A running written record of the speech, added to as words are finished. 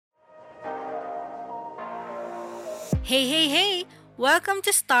Hey, hey, hey! Welcome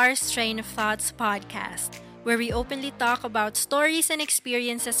to Star's Train of Thoughts podcast, where we openly talk about stories and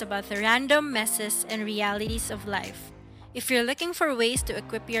experiences about the random messes and realities of life. If you're looking for ways to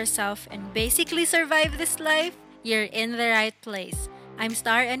equip yourself and basically survive this life, you're in the right place. I'm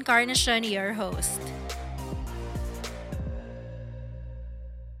Star Encarnacion, your host.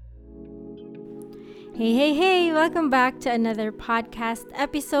 Hey, hey, hey! Welcome back to another podcast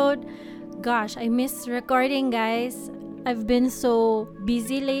episode. Gosh, I miss recording, guys. I've been so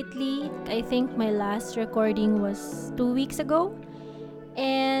busy lately. I think my last recording was 2 weeks ago.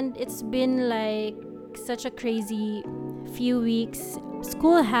 And it's been like such a crazy few weeks.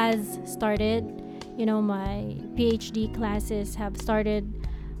 School has started. My PhD classes have started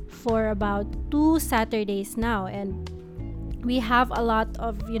for about 2 Saturdays now. And we have a lot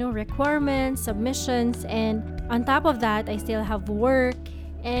of requirements, submissions, and on top of that I still have work.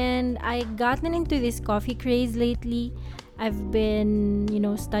 And I gotten into this coffee craze lately. I've been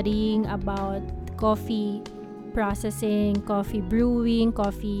studying about coffee processing, coffee brewing,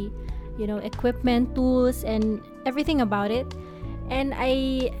 coffee equipment, tools, and everything about it. And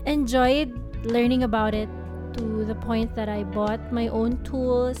I enjoyed learning about it to the point that I bought my own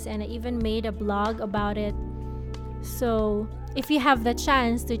tools and I even made a blog about it. So, if you have the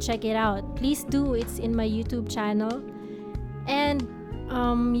chance to check it out, please do. It's in my YouTube channel. And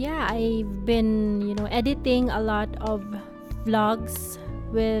yeah, I've been, editing a lot of vlogs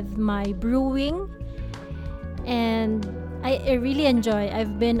with my brewing, and I really enjoy.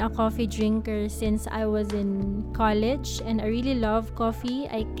 I've been a coffee drinker since I was in college, and I really love coffee.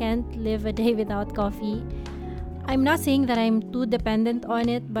 I can't live a day without coffee. I'm not saying that I'm too dependent on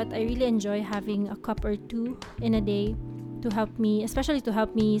it, but I really enjoy having a cup or two in a day to help me, especially to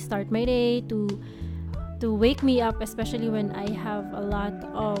help me start my day, to wake me up, especially when I have a lot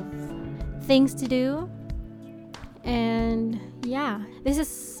of things to do. And yeah, this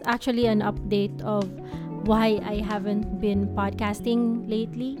is actually an update of why I haven't been podcasting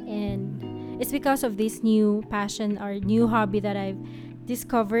lately, and it's because of this new passion or new hobby that I've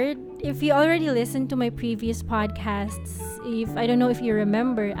discovered. If you already listened to my previous podcasts, if I don't know if you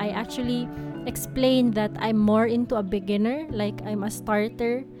remember, I actually explained that I'm more into a beginner, like I'm a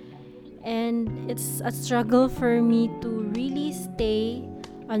starter, and it's a struggle for me to really stay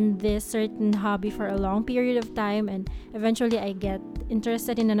on this certain hobby for a long period of time, and eventually I get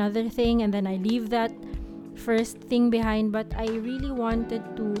interested in another thing and then I leave that first thing behind. But I really wanted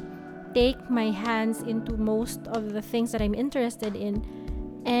to take my hands into most of the things that I'm interested in,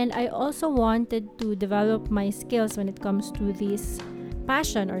 and I also wanted to develop my skills when it comes to this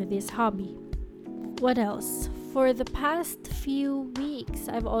passion or this hobby. What else? For the past few weeks,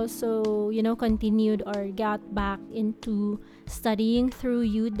 I've also, continued or got back into studying through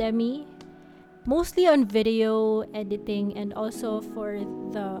Udemy, mostly on video editing and also for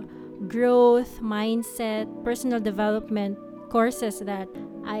the growth, mindset, personal development courses that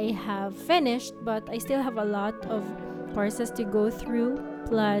I have finished, but I still have a lot of courses to go through.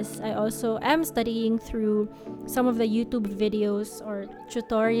 Plus, I also am studying through some of the YouTube videos or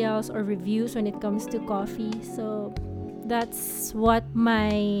tutorials or reviews when it comes to coffee. So, that's what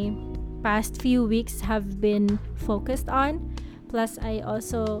my past few weeks have been focused on. Plus, I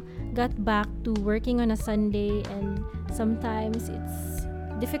also got back to working on a Sunday, and sometimes it's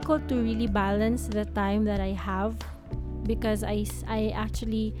difficult to really balance the time that I have because I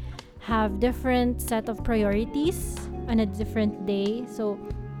actually have different set of priorities on a different day. So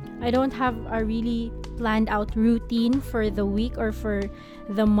I don't have a really planned out routine for the week or for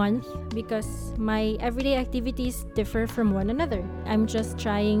the month because my everyday activities differ from one another. I'm just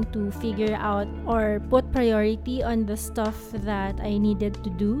trying to figure out or put priority on the stuff that I needed to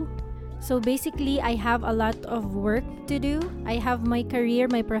do. So basically, I have a lot of work to do. I have my career,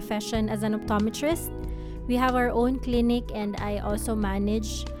 my profession as an optometrist. We have our own clinic and I also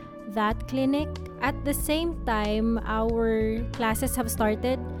manage that clinic. At the same time, our classes have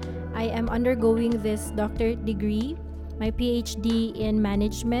started. I am undergoing this doctorate degree, my PhD in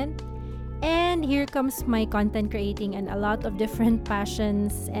management, and here comes my content creating and a lot of different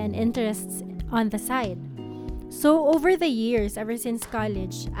passions and interests on the side. So over the years, ever since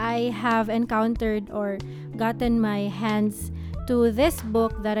college, I have encountered or gotten my hands to this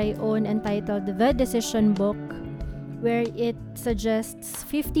book that I own entitled The Decision Book, where it suggests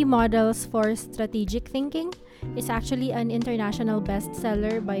 50 models for strategic thinking. It's actually an international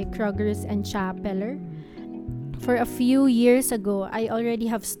bestseller by Krugers and Chapeller. For a few years ago, I already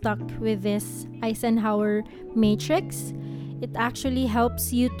have stuck with this Eisenhower matrix. It actually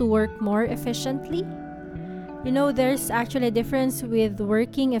helps you to work more efficiently. There's actually a difference with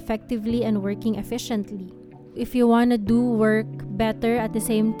working effectively and working efficiently. if you want to do work better at the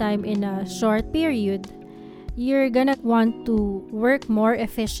same time in a short period, you're gonna want to work more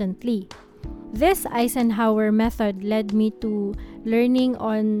efficiently. This Eisenhower method led me to learning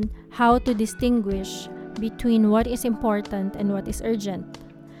on how to distinguish between what is important and what is urgent.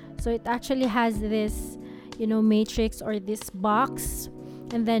 So it actually has this, matrix or this box,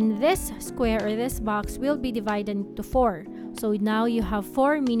 and then this square or this box will be divided into 4. So now you have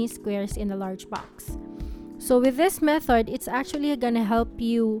 4 mini squares in a large box. So with this method, it's actually gonna help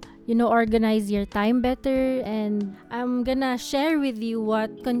you, organize your time better, and I'm gonna share with you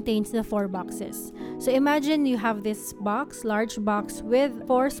what contains the 4 boxes. So imagine you have this box, large box with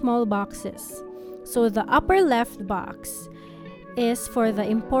 4 small boxes. So the upper left box is for the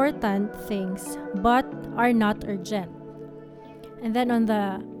important things but are not urgent. And then on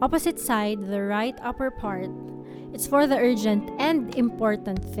the opposite side, the right upper part, it's for the urgent and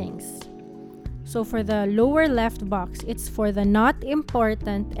important things. So for the lower left box, it's for the not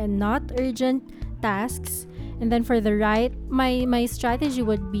important and not urgent tasks. And then for the right, my strategy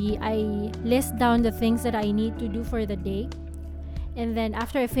would be I list down the things that I need to do for the day. And then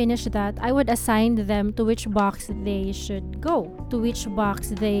after I finish that, I would assign them to which box they should go, to which box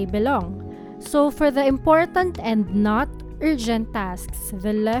they belong. So for the important and not urgent tasks,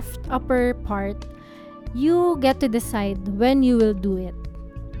 the left upper part, you get to decide when you will do it.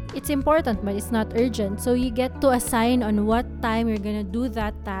 It's important but it's not urgent, so you get to assign on what time you're gonna do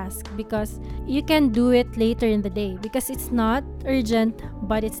that task, because you can do it later in the day because it's not urgent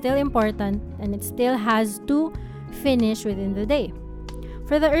but it's still important and it still has to finish within the day.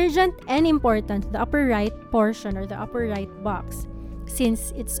 For the urgent and important, the upper right portion or the upper right box,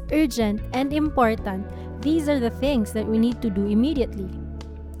 since it's urgent and important, these are the things that we need to do immediately.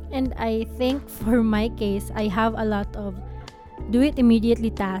 And I think for my case, I have a lot of do it immediately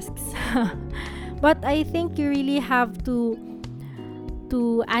tasks. But I think you really have to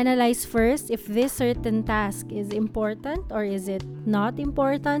analyze first if this certain task is important or is it not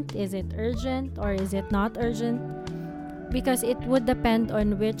important, is it urgent or is it not urgent, because it would depend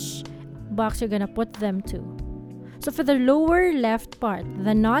on which box you're gonna put them to. So for the lower left part,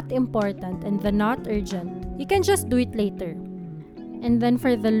 the not important and the not urgent, you can just do it later. And then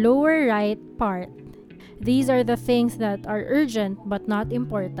for the lower right part, these are the things that are urgent but not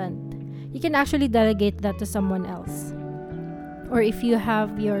important. You can actually delegate that to someone else. Or if you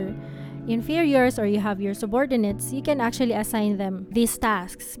have your inferiors or you have your subordinates, you can actually assign them these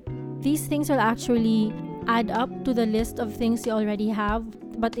tasks. These things will actually add up to the list of things you already have.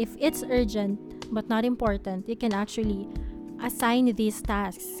 But if it's urgent but not important, you can actually assign these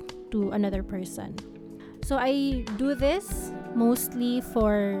tasks to another person. So I do this mostly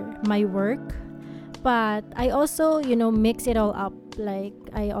for my work, but I also, mix it all up. Like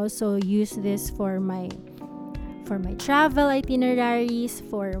I also use this for my travel itineraries,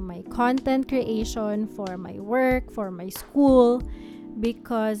 for my content creation, for my work, for my school,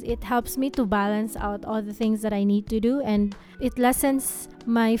 because it helps me to balance out all the things that I need to do, and it lessens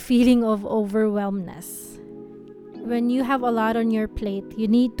my feeling of overwhelmness. When you have a lot on your plate, you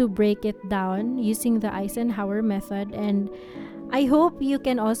need to break it down using the Eisenhower method, and I hope you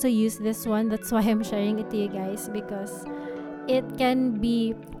can also use this one. That's why I'm sharing it to you guys, because it can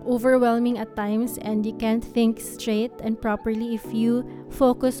be overwhelming at times and you can't think straight and properly if you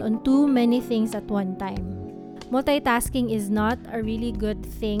focus on too many things at one time. Multitasking is not a really good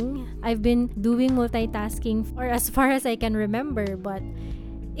thing. I've been doing multitasking for as far as I can remember, but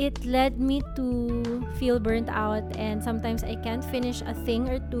it led me to feel burnt out, and sometimes I can't finish a thing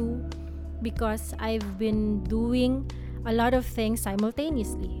or two because I've been doing a lot of things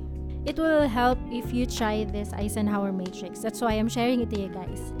simultaneously. It will help if you try this Eisenhower matrix. That's why I'm sharing it to you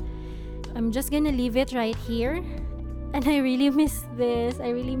guys. I'm just gonna leave it right here. And I really miss this. I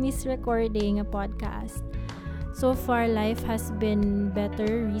really miss recording a podcast. So far, life has been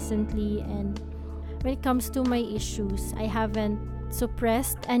better recently, and when it comes to my issues, I haven't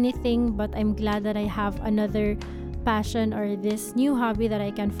suppressed anything, but I'm glad that I have another passion or this new hobby that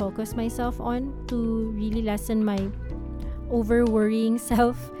I can focus myself on to really lessen my over worrying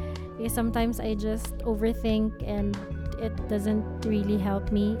self, because sometimes I just overthink and it doesn't really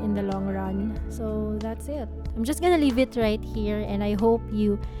help me in the long run. So that's it. I'm just gonna leave it right here, and I hope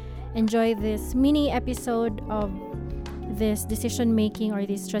you enjoy this mini episode of this decision making or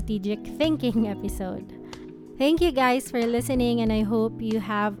this strategic thinking episode. Thank you guys for listening, and I hope you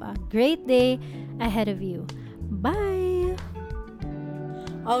have a great day ahead of you. Bye!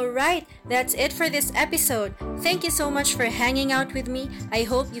 Alright, that's it for this episode. Thank you so much for hanging out with me. I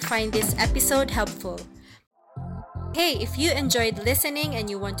hope you find this episode helpful. Hey, if you enjoyed listening and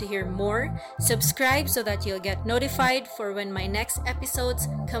you want to hear more, subscribe so that you'll get notified for when my next episodes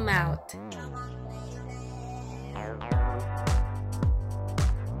come out.